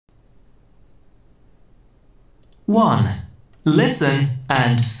1. Listen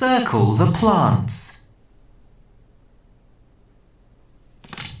and circle the plants.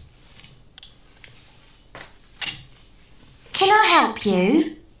 Can I help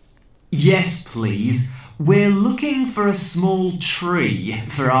you? Yes, please. We're looking for a small tree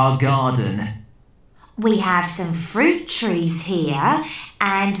for our garden. We have some fruit trees here,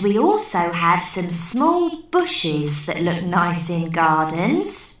 and we also have some small bushes that look nice in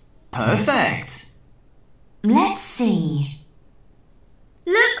gardens. Perfect. Let's see.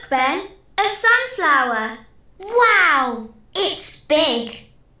 Look, Ben, a sunflower. Wow, it's big.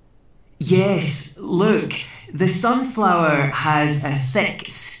 Yes, look. The sunflower has a thick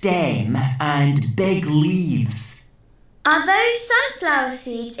stem and big leaves. Are those sunflower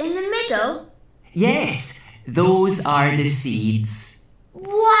seeds in the middle? Yes, those are the seeds.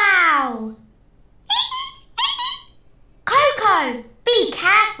 Wow! Coco, be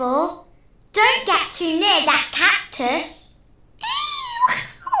careful. Don't get too near that cactus.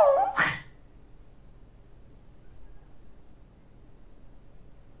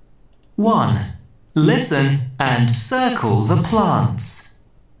 1. Listen and circle the plants.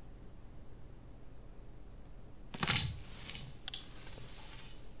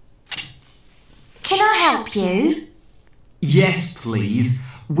 Can I help you? Yes, please.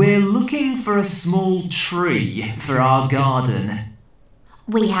 We're looking for a small tree for our garden.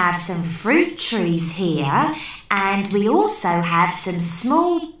 We have some fruit trees here, and we also have some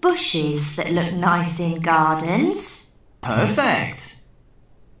small bushes that look nice in gardens. Perfect.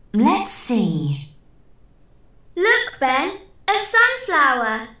 Let's see. Look, Ben, a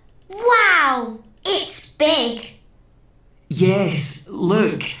sunflower. Wow, it's big. Yes,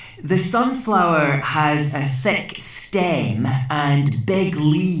 look. The sunflower has a thick stem and big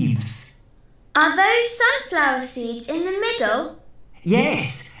leaves. Are those sunflower seeds in the middle?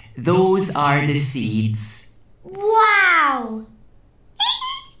 Yes, those are the seeds. Wow!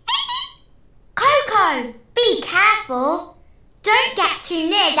 Coco, be careful. Don't get too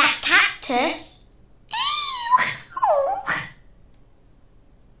near that cactus.